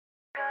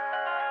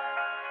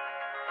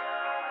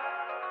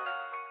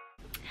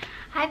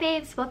Hi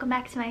babes, welcome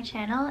back to my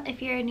channel.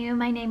 If you're new,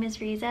 my name is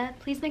Ressa.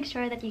 Please make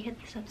sure that you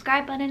hit the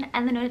subscribe button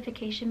and the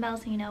notification bell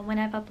so you know when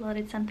I've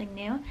uploaded something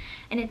new.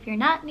 And if you're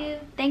not new,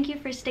 thank you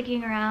for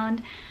sticking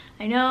around.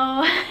 I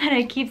know that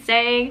I keep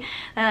saying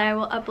that I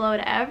will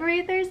upload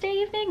every Thursday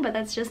evening, but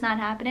that's just not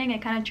happening.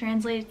 It kind of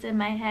translates in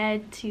my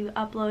head to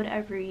upload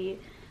every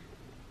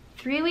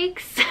 3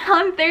 weeks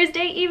on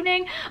Thursday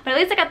evening, but at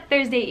least I got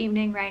Thursday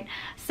evening right.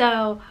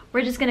 So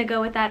we're just gonna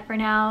go with that for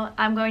now.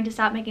 I'm going to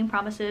stop making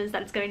promises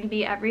that it's going to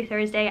be every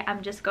Thursday.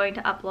 I'm just going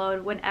to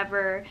upload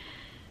whenever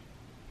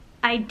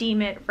I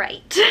deem it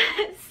right.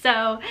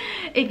 So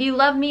if you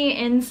love me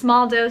in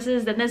small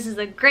doses, then this is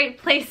a great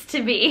place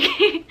to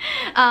be.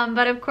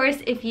 But of course,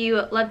 if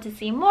you love to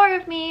see more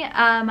of me,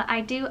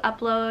 I do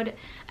upload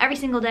every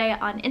single day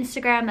on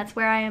Instagram. That's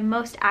where I am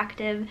most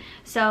active.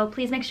 So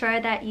please make sure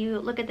that you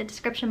look at the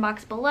description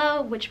box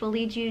below, which will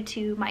lead you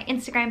to my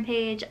Instagram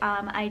page.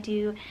 I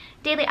do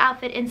daily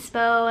outfit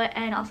inspo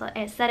and also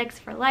aesthetics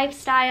for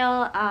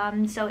lifestyle.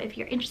 So if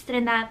you're interested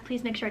in that,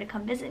 please make sure to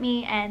come visit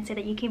me and say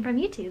that you came from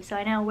YouTube so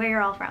I know where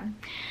you're all from.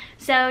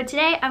 So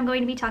today I'm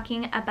going to be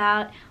talking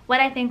about what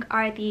I think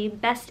are the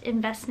best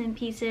investment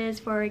pieces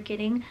for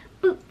getting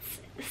boots.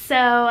 So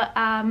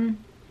I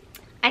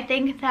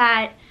think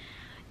that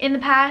in the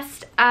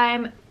past,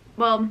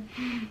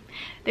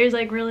 there's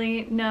like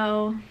really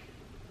no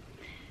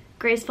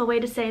graceful way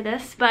to say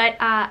this, but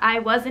I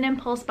was an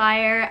impulse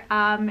buyer.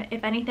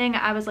 If anything,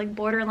 I was like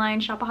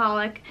borderline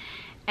shopaholic,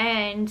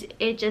 and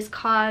it just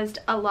caused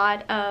a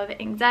lot of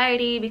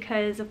anxiety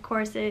because of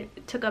course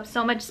it took up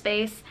so much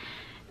space.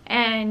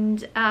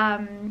 And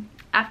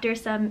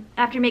after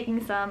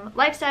making some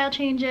lifestyle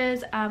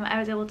changes, I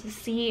was able to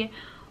see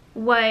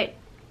what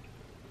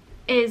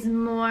is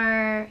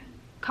more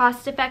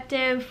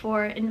cost-effective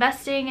for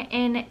investing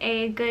in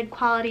a good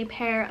quality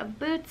pair of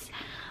boots.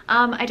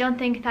 I don't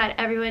think that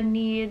everyone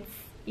needs,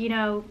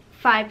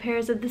 5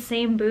 pairs of the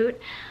same boot,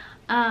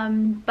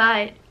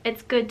 but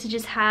it's good to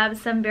just have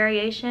some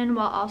variation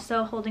while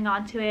also holding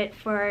on to it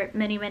for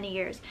many, many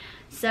years.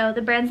 So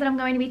the brands that I'm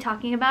going to be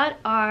talking about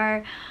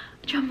are,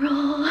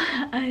 drumroll,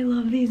 I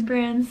love these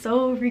brands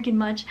so freaking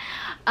much.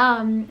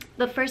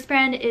 The first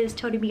brand is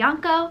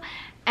Bianco,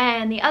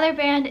 and the other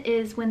brand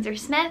is Windsor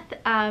Smith.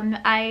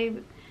 I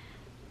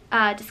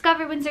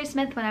discovered Windsor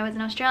Smith when I was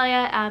in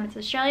Australia. It's an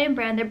Australian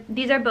brand.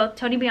 These are both,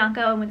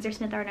 Bianco and Windsor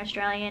Smith are an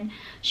Australian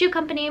shoe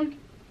company.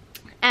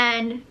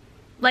 And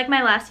like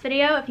my last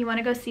video, if you want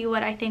to go see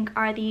what I think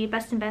are the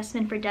best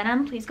investment for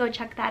denim, please go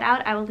check that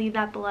out. I will leave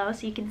that below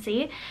so you can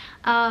see.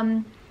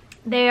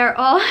 They are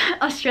all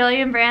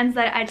Australian brands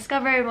that I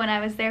discovered when I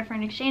was there for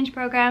an exchange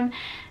program.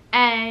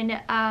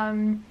 And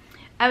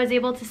I was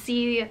able to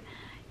see,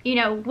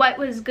 what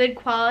was good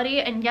quality.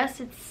 And yes,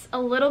 it's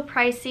a little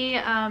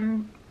pricey.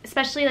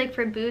 Especially like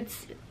for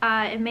boots,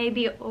 it may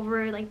be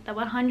over like the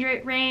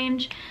 100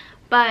 range,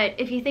 but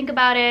if you think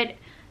about it,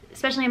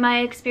 especially in my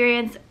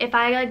experience, if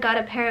I got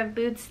a pair of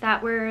boots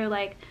that were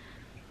like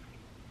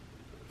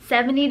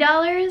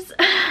 $70,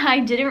 I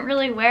didn't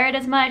really wear it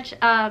as much.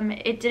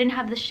 It didn't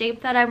have the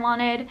shape that I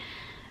wanted,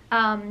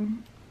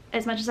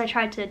 as much as I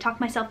tried to talk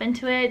myself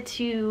into it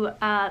to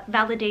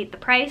validate the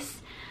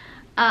price.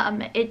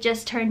 It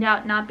just turned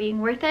out not being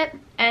worth it,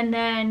 and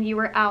then you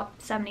were out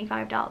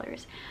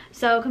 $75.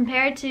 So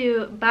compared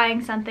to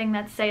buying something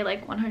that's say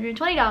like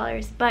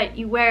 $120, but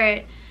you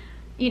wear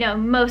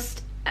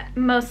it,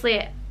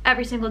 mostly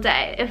every single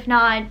day, if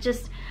not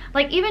just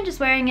like even just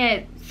wearing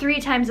it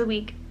 3 times a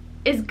week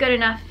is good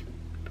enough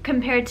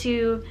compared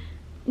to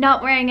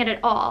not wearing it at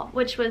all,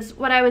 which was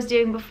what I was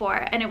doing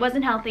before, and it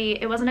wasn't healthy.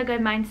 It wasn't a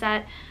good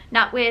mindset,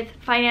 not with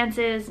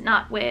finances,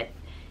 not with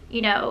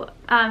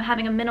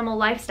having a minimal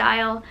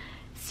lifestyle.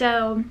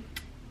 So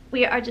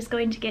we are just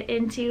going to get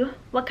into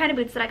what kind of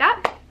boots that I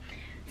got.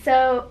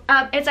 So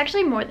it's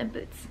actually more than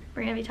boots.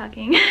 We're gonna be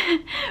talking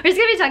we're just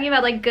gonna be talking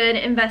about like good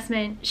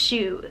investment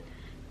shoe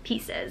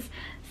pieces.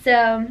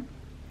 So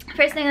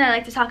first thing that I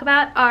like to talk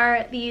about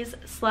are these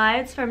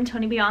slides from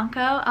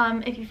Bianco.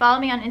 If you follow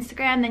me on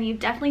Instagram, then you've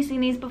definitely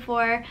seen these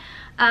before.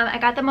 I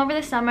got them over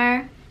the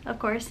summer, of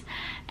course,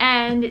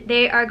 and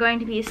they are going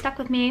to be stuck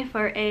with me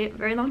for a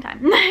very long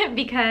time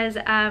because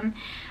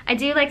I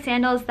do like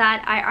sandals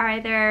that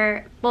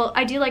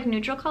I do like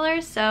neutral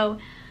colors, so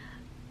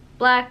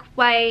black,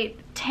 white,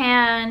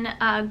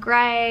 tan,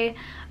 gray,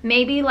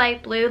 maybe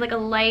light blue, like a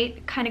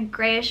light kind of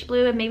grayish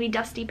blue, and maybe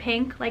dusty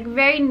pink, like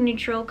very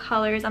neutral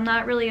colors. I'm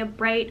not really a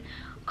bright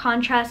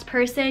contrast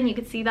person. You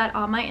could see that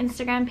on my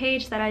Instagram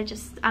page that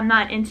I'm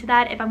not into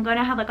that. If I'm going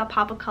to have like a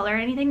pop of color or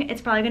anything,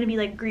 it's probably going to be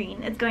like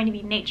green. It's going to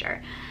be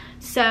nature.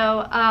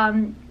 So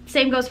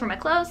same goes for my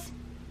clothes,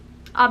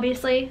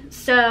 obviously.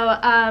 So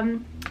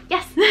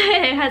yes,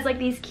 it has like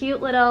these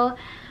cute little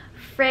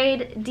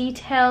frayed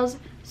details,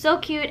 So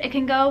cute. It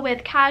can go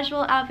with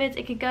casual outfits.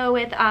 It could go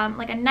with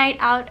like a night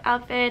out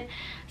outfit.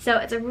 So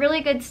it's a really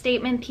good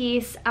statement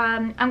piece.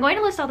 I'm going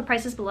to list all the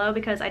prices below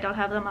because I don't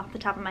have them off the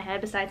top of my head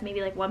besides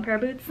maybe like one pair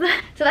of boots.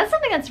 So that's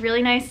something that's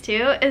really nice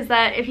too, is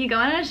that if you go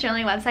on an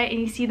Australian website and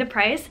you see the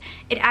price,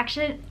 it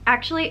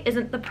actually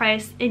isn't the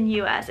price in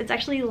US. It's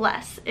actually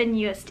less in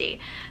USD.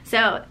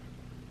 So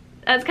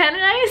that's kind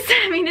of nice.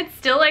 I mean, it's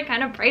still like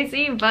kind of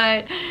pricey,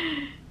 but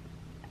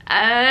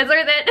it's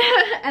worth it.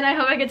 And I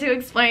hope I get to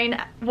explain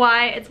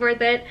why it's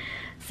worth it.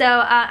 So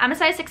I'm a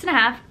size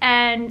 6.5,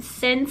 and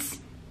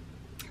since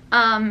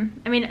I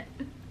mean,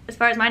 as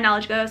far as my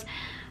knowledge goes,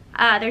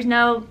 there's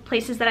no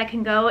places that I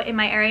can go in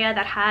my area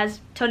that has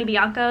Tony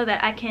Bianco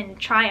that I can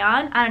try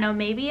on. I don't know,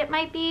 maybe it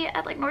might be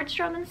at like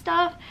Nordstrom and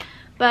stuff,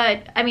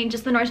 but I mean,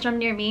 just the Nordstrom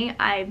near me,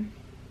 I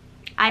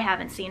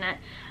haven't seen it,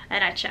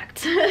 and I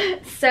checked.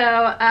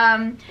 So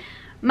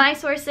my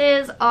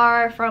sources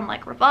are from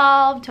like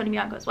Revolve, Tony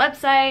Bianco's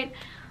website,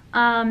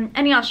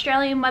 any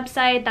Australian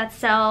website that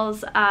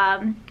sells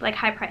like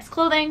high priced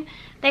clothing.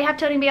 They have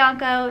Tony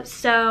Bianco,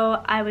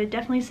 so I would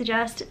definitely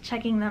suggest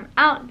checking them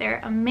out.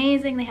 They're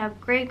amazing. They have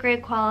great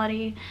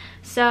quality.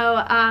 So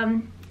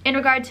in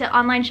regard to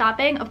online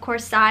shopping, of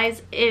course,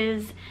 size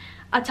is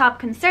a top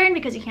concern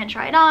because you can't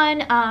try it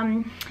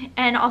on,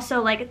 and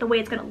also like the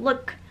way it's gonna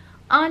look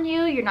on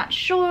you, you're not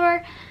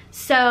sure.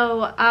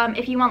 So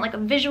if you want like a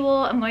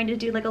visual, I'm going to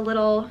do like a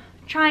little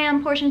try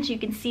on portion so you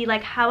can see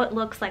like how it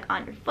looks like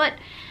on your foot.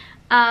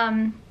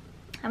 I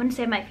wouldn't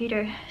say my feet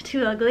are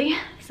too ugly,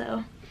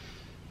 so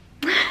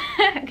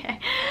okay.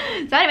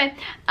 So anyway,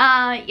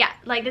 yeah,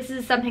 like this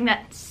is something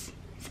that's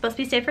supposed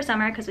to be safe for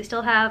summer because we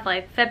still have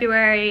like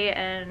February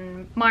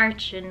and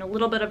March and a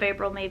little bit of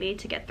April maybe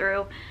to get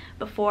through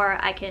before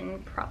I can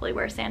probably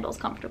wear sandals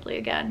comfortably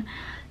again.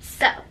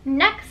 So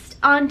next,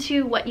 on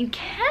to what you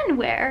can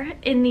wear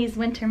in these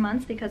winter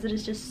months because it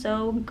is just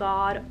so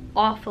god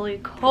awfully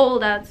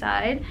cold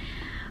outside,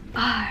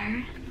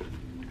 are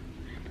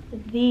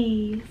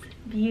these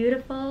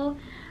beautiful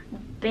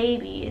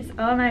babies.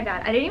 Oh my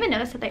god, I didn't even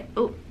notice that they,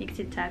 oh, you can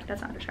see the tag,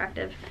 that's not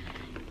attractive.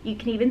 You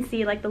can even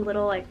see like the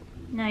little like,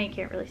 no, you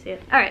can't really see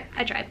it. All right,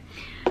 I tried.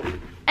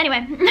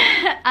 Anyway,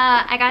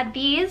 I got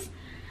these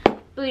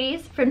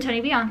booties from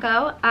Tony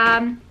Bianco.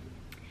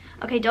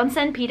 Okay, don't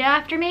send PETA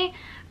after me,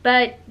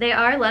 but they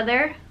are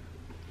leather.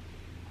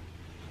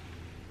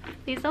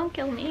 Please don't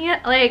kill me.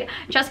 Like,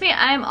 trust me,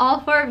 I'm all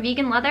for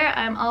vegan leather.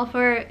 I'm all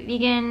for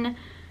vegan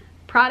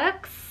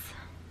products.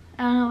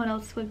 I don't know what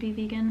else would be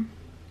vegan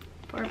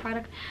for a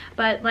product,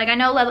 but like I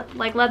know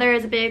like leather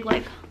is a big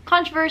like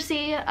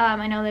controversy.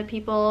 I know that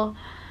people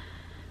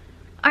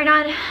are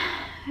not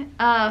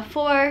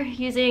for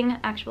using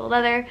actual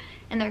leather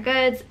in their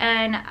goods,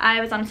 and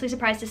I was honestly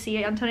surprised to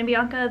see on Tony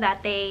Bianco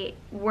that they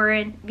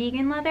weren't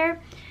vegan leather,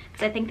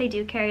 because I think they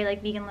do carry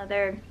like vegan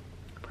leather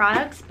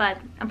products, but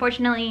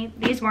unfortunately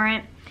these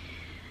weren't,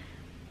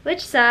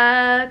 which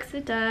sucks.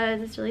 It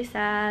does, it's really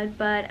sad,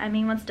 but I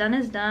mean, what's done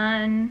is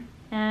done,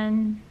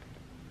 and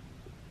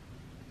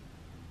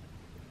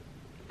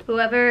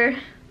whoever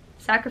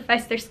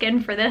sacrificed their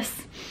skin for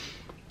this,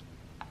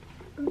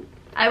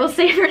 I will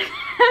savor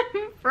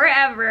them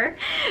forever.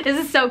 This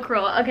is so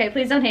cruel. Okay,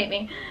 please don't hate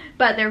me.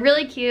 But they're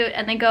really cute,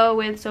 and they go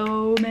with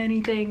so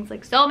many things,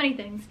 like so many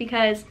things,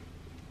 because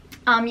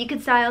you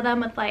could style them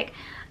with like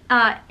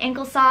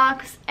ankle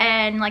socks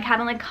and like have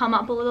them like come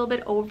up a little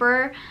bit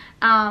over,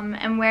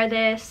 and wear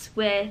this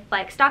with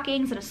like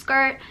stockings and a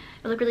skirt.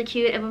 It would look really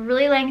cute. It would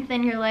really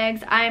lengthen your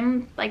legs.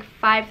 I'm like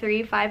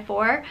 5'3",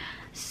 5'4",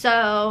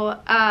 so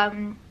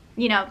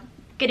you know,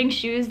 getting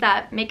shoes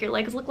that make your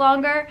legs look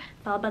longer,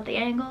 it's all about the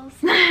angles.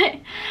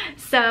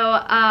 So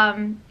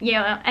you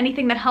know,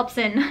 anything that helps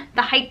in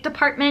the height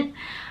department,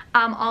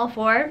 I'm all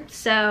for.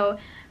 So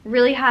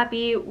really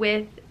happy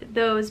with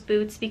those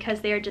boots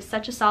because they are just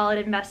such a solid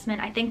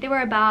investment. I think they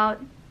were about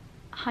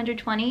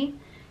 120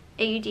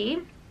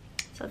 AUD,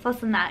 so it's less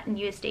than that in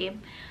USD.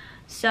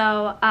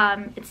 So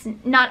it's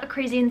not a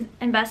crazy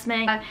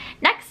investment.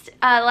 Next,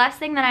 last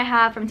thing that I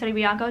have from Tony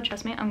Bianco,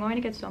 trust me, I'm going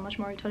to get so much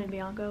more Tony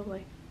Bianco,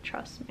 like,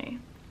 trust me,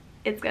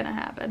 it's gonna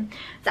happen.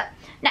 So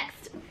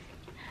next,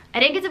 I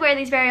didn't get to wear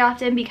these very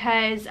often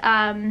because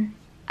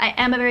I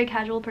am a very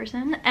casual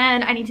person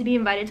and I need to be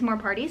invited to more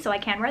parties so I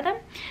can wear them.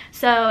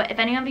 So if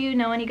any of you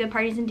know any good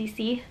parties in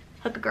DC,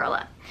 hook a girl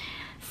up.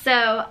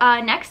 So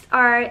next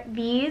are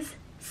these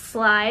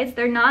slides.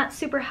 They're not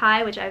super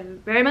high, which I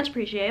very much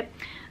appreciate,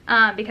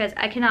 because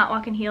I cannot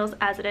walk in heels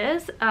as it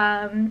is.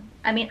 I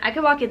mean, I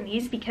could walk in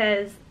these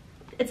because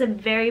it's a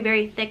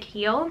very thick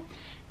heel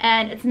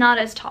and it's not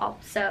as tall,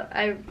 so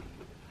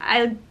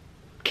I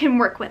can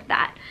work with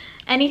that.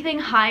 Anything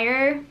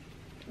higher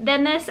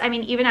than this, I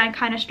mean, even I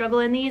kind of struggle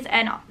in these.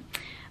 And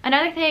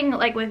another thing,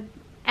 like with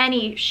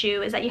any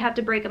shoe, is that you have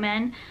to break them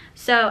in.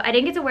 So I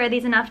didn't get to wear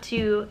these enough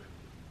to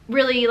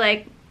really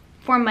like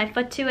form my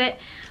foot to it,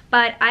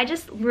 but I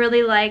just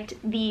really liked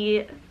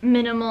the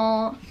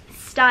minimal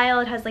style.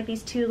 It has like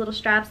these two little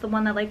straps, the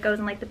one that like goes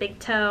in like the big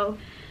toe,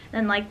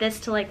 then like this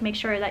to like make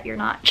sure that you're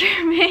not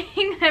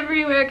tripping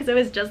everywhere, because it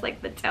was just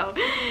like the toe,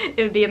 it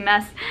would be a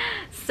mess.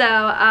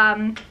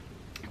 So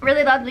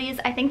really love these.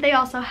 I think they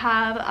also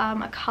have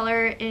a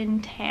color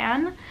in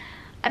tan.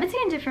 I've been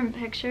seeing different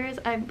pictures.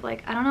 I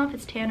don't know if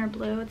it's tan or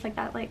blue. It's like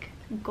that like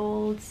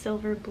gold,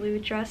 silver, blue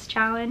dress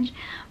challenge,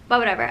 but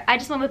whatever. I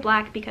just went with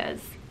black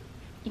because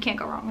you can't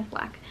go wrong with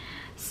black.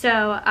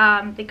 So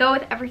they go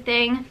with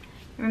everything.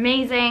 They're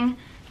amazing.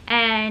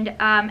 And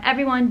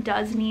everyone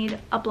does need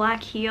a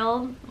black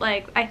heel.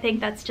 Like, I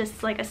think that's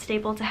just like a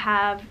staple to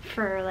have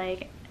for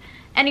like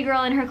any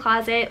girl in her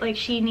closet. Like,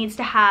 she needs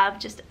to have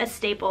just a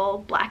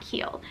staple black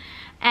heel.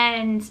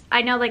 And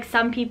I know like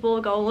some people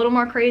go a little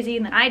more crazy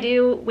than I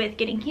do with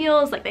getting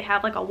heels. Like, they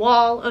have like a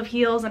wall of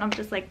heels, and I'm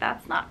just like,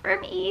 that's not for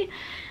me.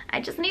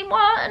 I just need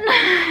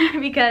one.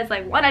 Because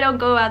like, one, I don't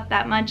go out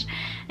that much,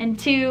 and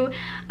two,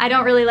 I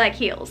don't really like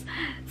heels.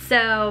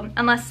 So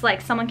unless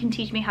like someone can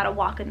teach me how to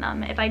walk in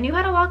them. If I knew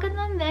how to walk in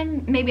them,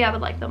 then maybe I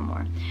would like them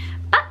more.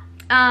 But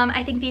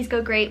I think these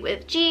go great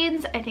with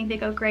jeans. I think they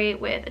go great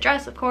with a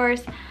dress, of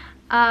course.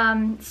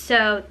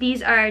 So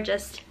these are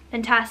just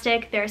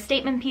fantastic. They're a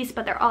statement piece,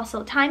 but they're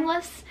also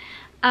timeless,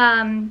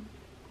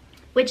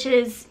 which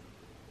is,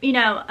 you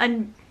know,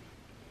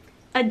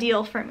 a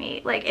deal for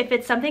me. Like, if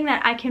it's something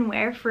that I can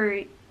wear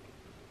for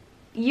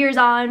years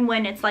on,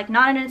 when it's like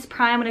not in its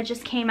prime, when it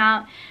just came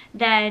out,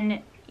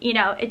 then, you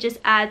know, it just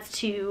adds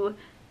to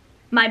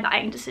my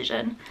buying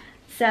decision.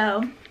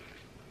 So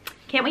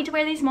can't wait to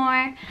wear these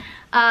more.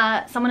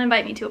 Someone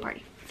invite me to a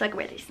party so I can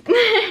wear these.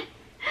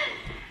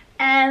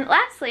 And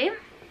lastly,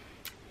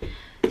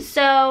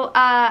 so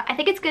I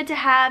think it's good to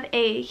have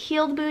a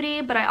heeled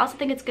booty, but I also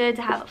think it's good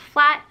to have a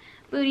flat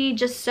booty,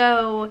 just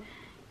so,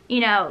 you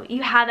know,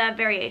 you have that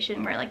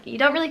variation where like you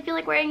don't really feel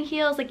like wearing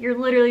heels, like you're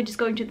literally just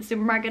going to the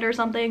supermarket or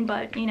something,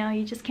 but you know,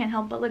 you just can't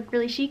help but look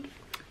really chic.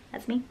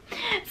 That's me.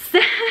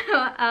 So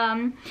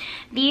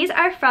these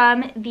are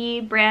from the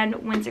brand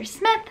Windsor.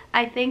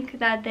 I think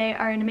that they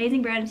are an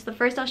amazing brand. It's the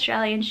first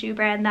Australian shoe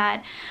brand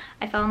that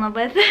I fell in love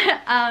with.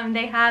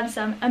 They have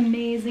some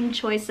amazing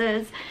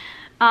choices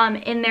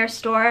in their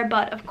store,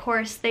 but of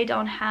course they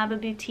don't have a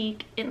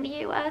boutique in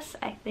the US.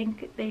 I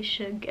think they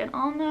should get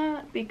on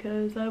that,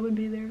 because I would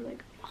be there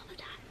like all the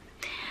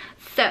time.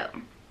 So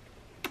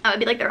I would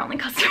be like their only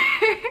customer.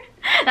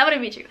 That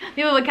wouldn't be true.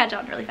 People would catch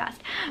on really fast,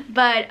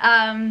 but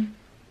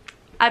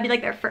I'd be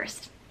like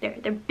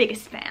their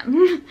biggest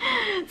fan.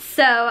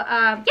 So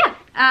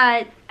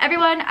yeah,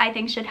 everyone I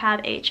think should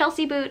have a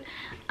Chelsea boot.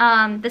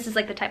 This is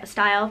like the type of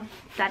style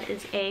that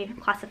is a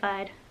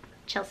classified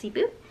Chelsea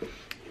boot.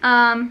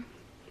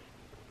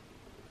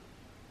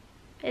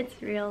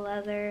 It's real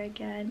leather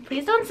again.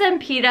 Please don't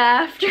send PETA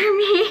after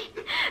me.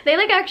 They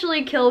like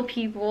actually kill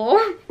people.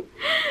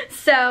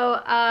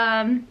 So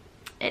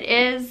it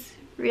is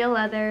real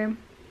leather.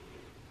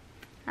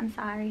 I'm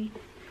sorry.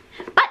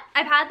 But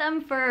I've had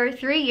them for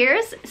 3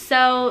 years,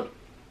 so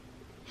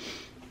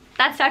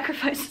that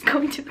sacrifice is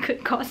going to a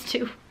good cause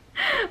too.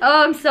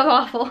 Oh, I'm so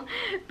awful,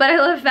 but I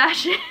love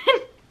fashion.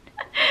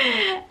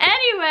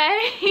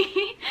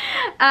 Anyway,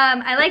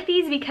 I like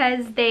these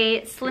because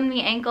they slim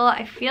the ankle.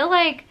 I feel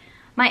like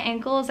my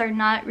ankles are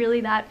not really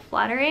that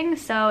flattering,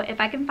 so if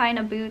I can find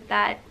a boot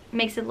that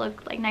makes it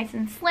look like nice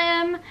and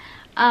slim,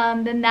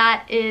 then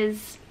that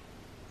is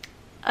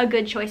a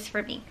good choice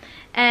for me.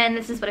 And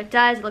this is what it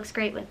does. It looks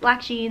great with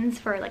black jeans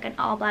for like an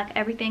all black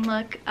everything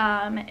look.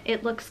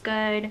 It looks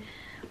good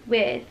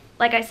with,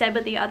 like I said,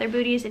 with the other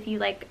booties, if you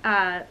like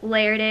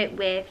layered it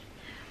with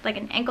like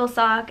an ankle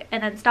sock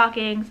and then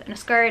stockings and a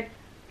skirt,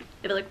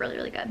 it would look really,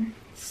 really good.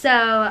 So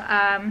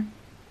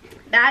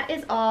that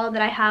is all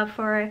that I have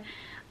for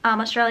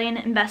Australian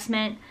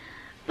investment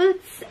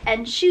boots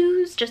and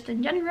shoes just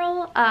in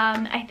general.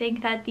 I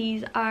think that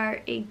these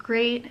are a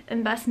great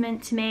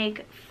investment to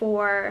make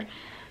for,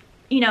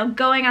 you know,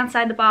 going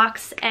outside the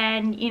box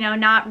and, you know,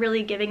 not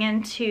really giving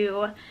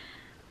into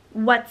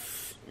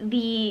what's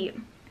the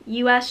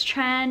US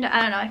trend.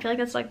 I don't know, I feel like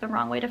that's like the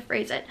wrong way to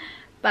phrase it,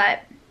 but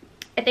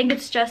I think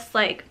it's just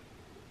like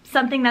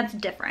something that's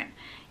different.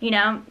 You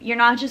know, you're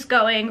not just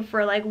going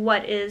for like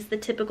what is the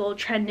typical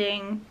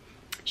trending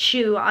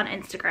shoe on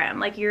Instagram.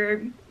 Like,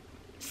 you're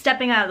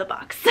stepping out of the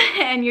box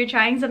and you're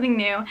trying something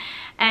new,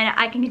 and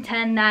I can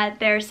contend that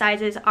their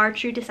sizes are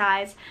true to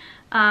size.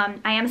 I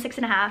am a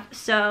 6.5,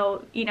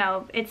 so, you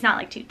know, it's not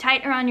like too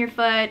tight around your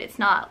foot. It's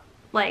not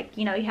like,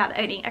 you know, you have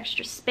any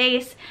extra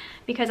space,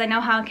 because I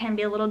know how it can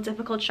be a little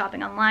difficult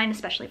shopping online,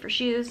 especially for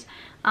shoes,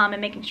 and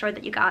making sure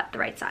that you got the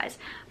right size.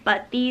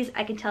 But these,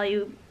 I can tell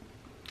you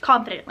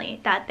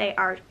confidently that they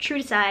are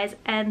true to size,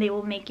 and they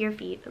will make your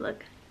feet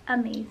look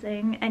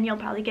amazing, and you'll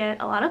probably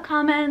get a lot of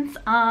comments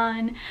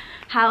on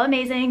how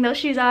amazing those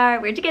shoes are,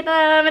 where'd you get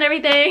them, and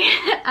everything.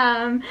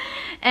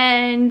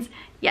 And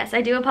yes,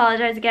 I do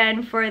apologize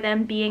again for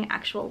them being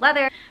actual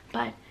leather,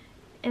 but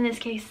in this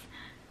case,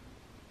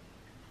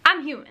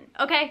 I'm human,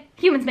 okay?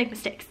 Humans make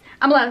mistakes.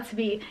 I'm allowed to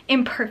be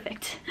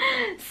imperfect.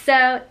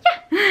 So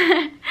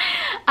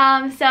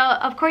yeah. So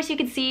of course you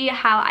can see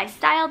how I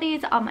style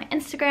these on my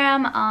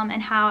Instagram,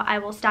 and how I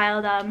will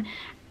style them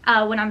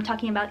when I'm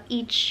talking about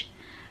each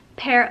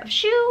pair of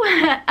shoe.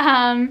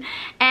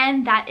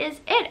 And that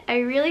is it. I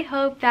really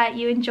hope that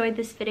you enjoyed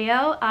this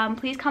video.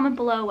 Please comment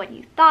below what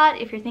you thought,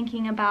 if you're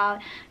thinking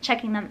about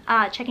checking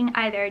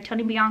either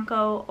Tony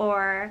Bianco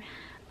or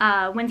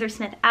Windsor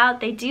Smith out.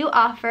 They do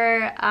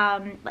offer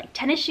like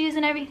tennis shoes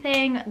and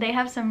everything. They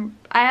have some,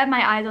 I have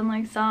my eyes on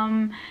like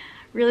some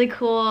really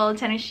cool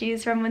tennis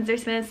shoes from Windsor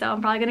Smith, so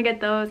I'm probably gonna get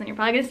those, and you're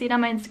probably gonna see it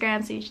on my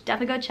Instagram, so you should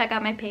definitely go check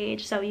out my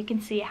page so you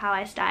can see how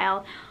I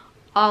style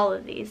all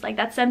of these. Like,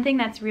 that's something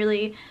that's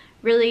really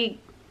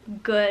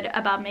good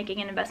about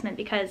making an investment,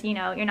 because you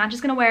know, you're not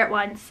just gonna wear it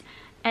once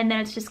and then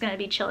it's just gonna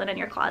be chilling in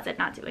your closet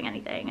not doing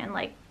anything and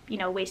like, you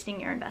know, wasting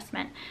your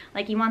investment.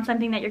 Like, you want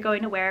something that you're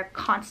going to wear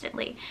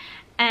constantly.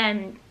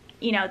 And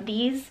you know,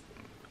 these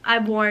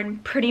I've worn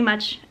pretty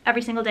much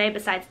every single day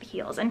besides the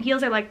heels, and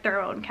heels are like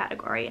their own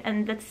category,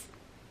 and that's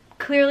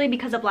clearly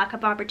because of lack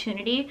of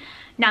opportunity,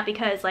 not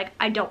because like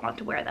I don't want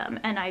to wear them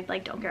and I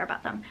like don't care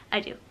about them.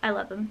 I do. I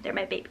love them. They're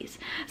my babies.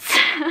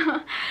 So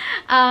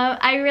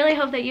I really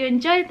hope that you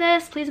enjoyed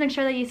this. Please make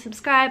sure that you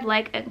subscribe,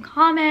 like, and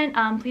comment.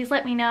 Please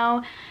let me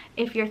know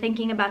if you're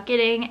thinking about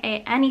getting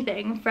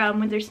anything from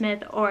Windsor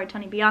Smith or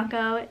Tony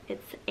Bianco.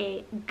 It's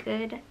a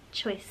good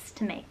choice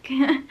to make.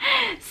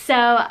 So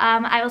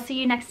I will see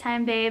you next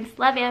time, babes.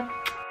 Love ya.